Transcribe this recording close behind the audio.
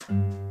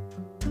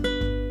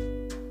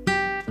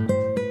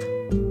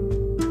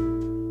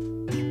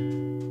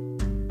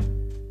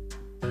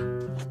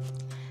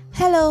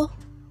Hello,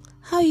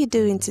 how are you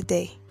doing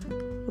today?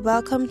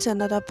 Welcome to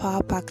another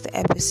power-packed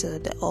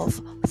episode of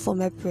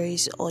Former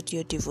Praise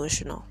Audio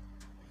Devotional.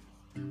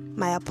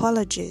 My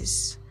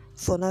apologies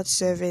for not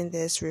serving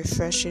this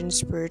refreshing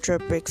spiritual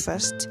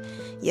breakfast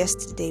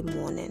yesterday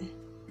morning.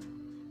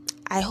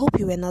 I hope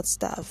you were not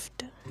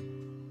starved.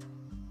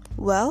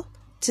 Well,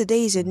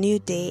 today is a new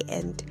day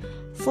and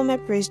Former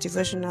Praise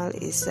Devotional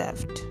is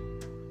served.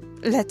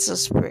 Let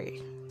us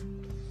pray.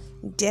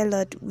 Dear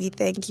Lord, we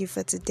thank you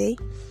for today.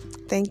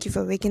 Thank you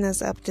for waking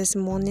us up this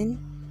morning.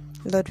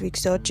 Lord, we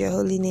exalt your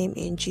holy name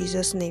in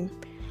Jesus' name.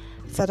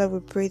 Father,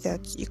 we pray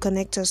that you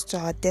connect us to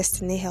our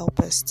destiny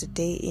helpers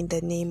today in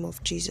the name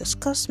of Jesus.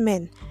 Cause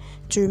men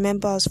to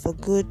remember us for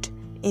good.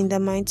 In the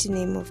mighty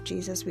name of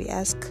Jesus, we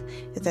ask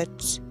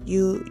that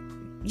you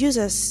use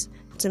us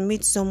to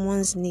meet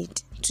someone's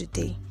need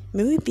today.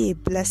 May we be a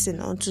blessing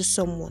unto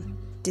someone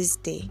this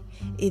day.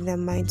 In the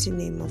mighty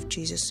name of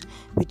Jesus,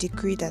 we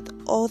decree that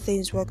all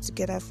things work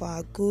together for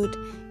our good.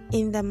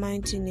 In the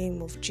mighty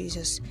name of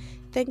Jesus.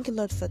 Thank you,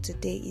 Lord, for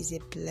today is a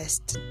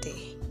blessed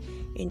day.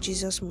 In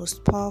Jesus'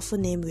 most powerful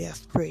name we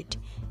have prayed.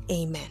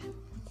 Amen.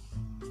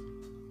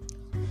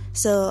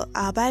 So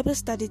our Bible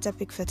study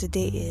topic for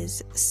today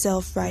is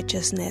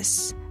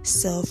self-righteousness.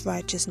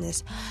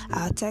 Self-righteousness.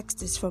 Our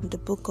text is from the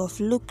book of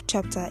Luke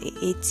chapter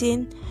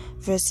 18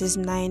 verses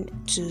 9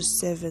 to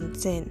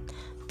 17.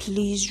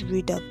 Please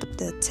read up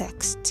the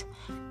text.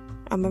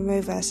 Our memory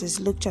verse is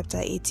Luke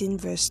chapter 18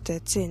 verse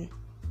 13.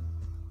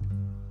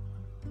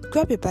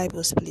 Grab your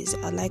Bibles, please.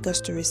 I'd like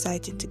us to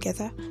recite it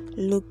together.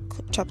 Luke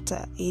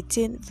chapter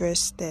 18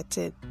 verse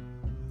 13.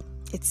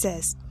 It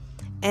says,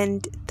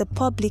 "And the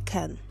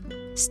publican,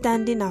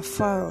 standing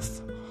afar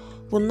off,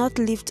 will not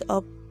lift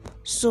up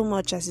so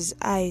much as his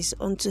eyes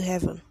unto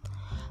heaven,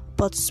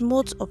 but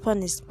smote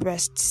upon his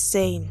breast,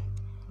 saying,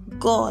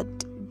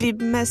 God, be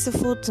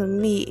merciful to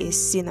me, a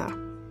sinner."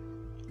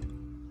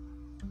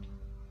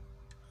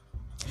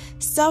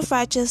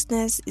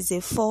 Self-righteousness is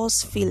a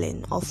false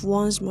feeling of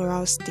one's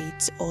moral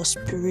state or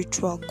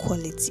spiritual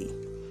quality.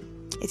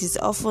 It is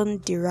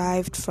often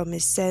derived from a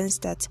sense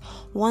that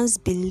one's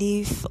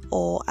belief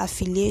or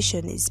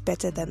affiliation is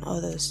better than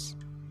others.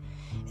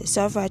 A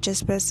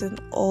self-righteous person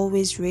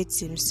always rates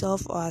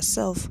himself or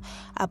herself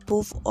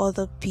above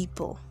other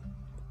people.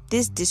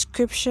 This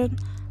description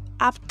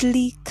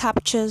aptly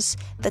captures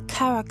the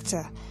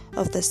character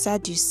of the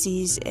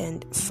Sadducees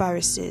and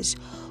Pharisees,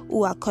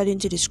 who, according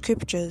to the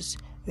scriptures,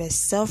 were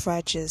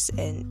self-righteous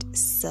and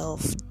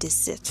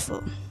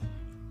self-deceitful.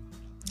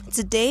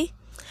 Today,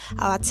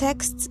 our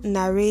text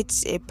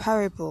narrates a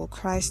parable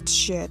Christ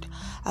shared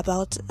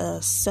about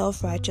a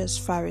self-righteous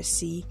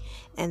Pharisee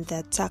and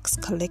the tax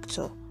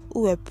collector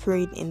who were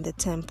praying in the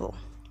temple.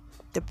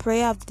 The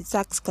prayer of the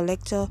tax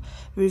collector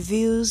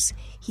reveals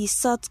he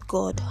sought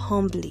God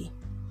humbly.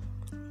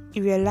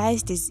 He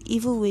realized his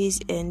evil ways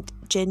and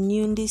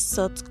genuinely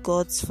sought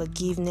God's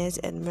forgiveness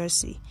and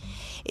mercy.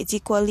 It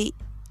equally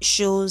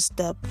shows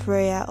the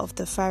prayer of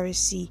the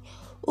Pharisee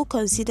who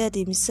considered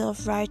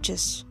himself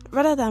righteous.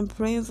 Rather than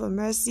praying for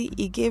mercy,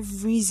 he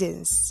gave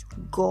reasons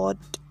God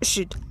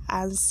should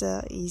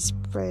answer his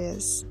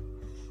prayers.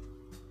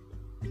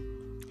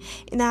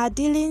 In our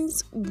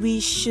dealings, we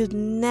should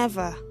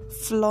never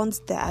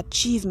flaunt the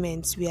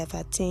achievements we have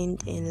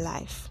attained in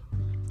life.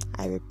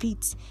 I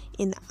repeat,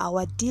 in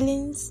our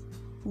dealings,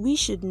 we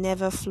should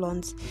never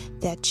flaunt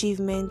the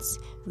achievements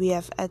we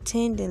have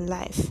attained in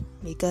life.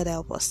 May God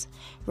help us.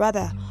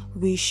 Rather,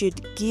 we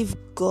should give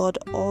God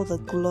all the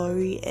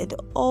glory and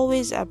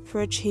always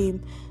approach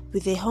Him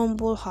with a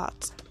humble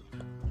heart.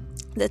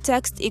 The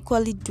text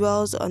equally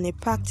dwells on a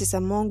practice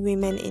among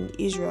women in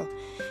Israel.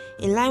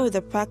 In line with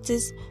the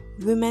practice,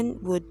 women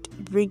would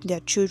bring their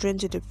children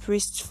to the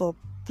priests for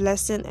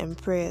blessing and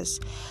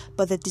prayers.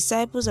 But the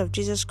disciples of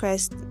Jesus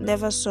Christ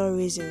never saw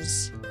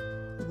reasons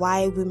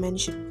why women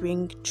should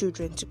bring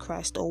children to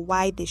Christ, or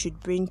why they should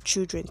bring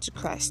children to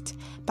Christ.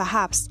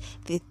 Perhaps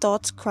they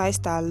thought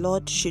Christ our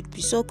Lord should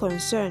be so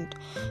concerned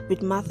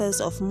with matters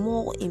of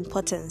more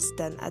importance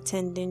than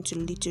attending to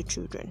little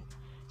children.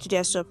 To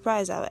their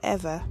surprise,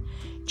 however,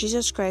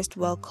 Jesus Christ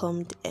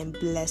welcomed and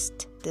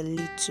blessed the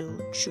little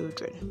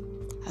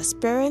children. As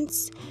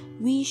parents,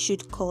 we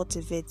should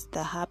cultivate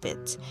the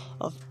habit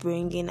of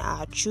bringing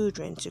our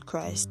children to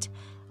Christ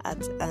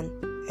at an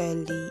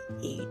early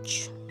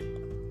age.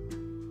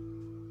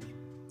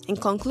 In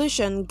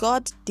conclusion,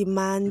 God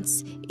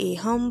demands a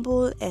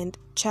humble and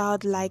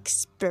childlike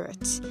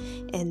spirit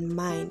and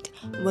mind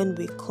when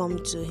we come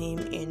to Him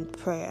in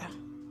prayer.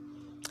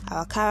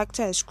 Our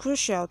character is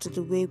crucial to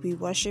the way we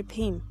worship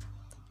Him.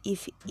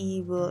 If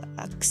He will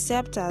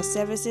accept our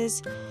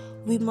services,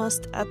 we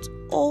must at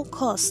all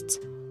costs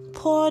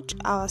purge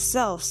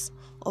ourselves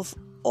of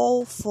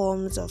all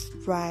forms of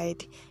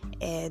pride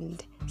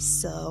and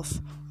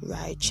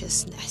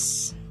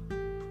self-righteousness.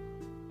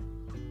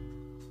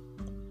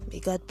 May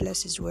God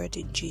bless His word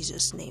in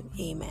Jesus' name.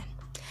 Amen.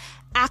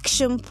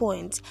 Action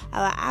point.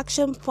 Our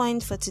action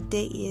point for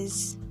today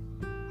is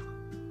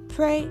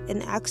pray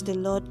and ask the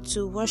Lord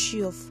to wash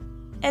you of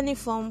any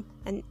form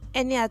and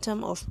any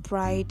atom of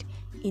pride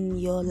in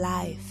your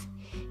life.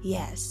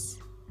 Yes.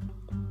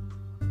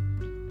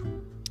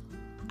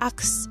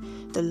 Ask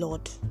the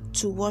Lord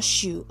to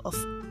wash you of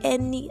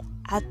any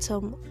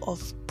atom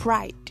of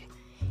pride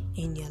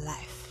in your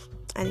life.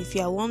 And if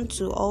you want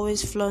to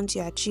always flaunt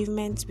your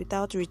achievements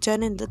without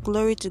returning the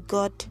glory to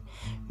God,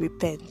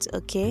 repent,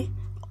 okay?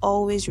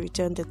 Always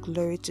return the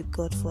glory to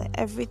God for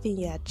everything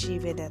you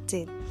achieve and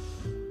attain.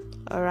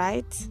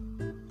 Alright?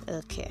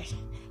 Okay.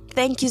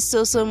 Thank you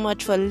so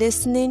much for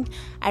listening.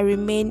 I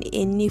remain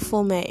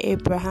Enifome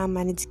Abraham,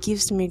 and it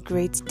gives me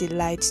great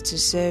delight to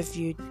serve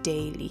you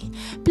daily.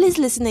 Please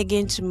listen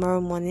again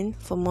tomorrow morning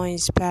for more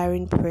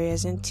inspiring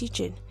prayers and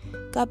teaching.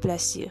 God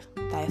bless you.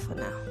 Bye for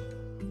now.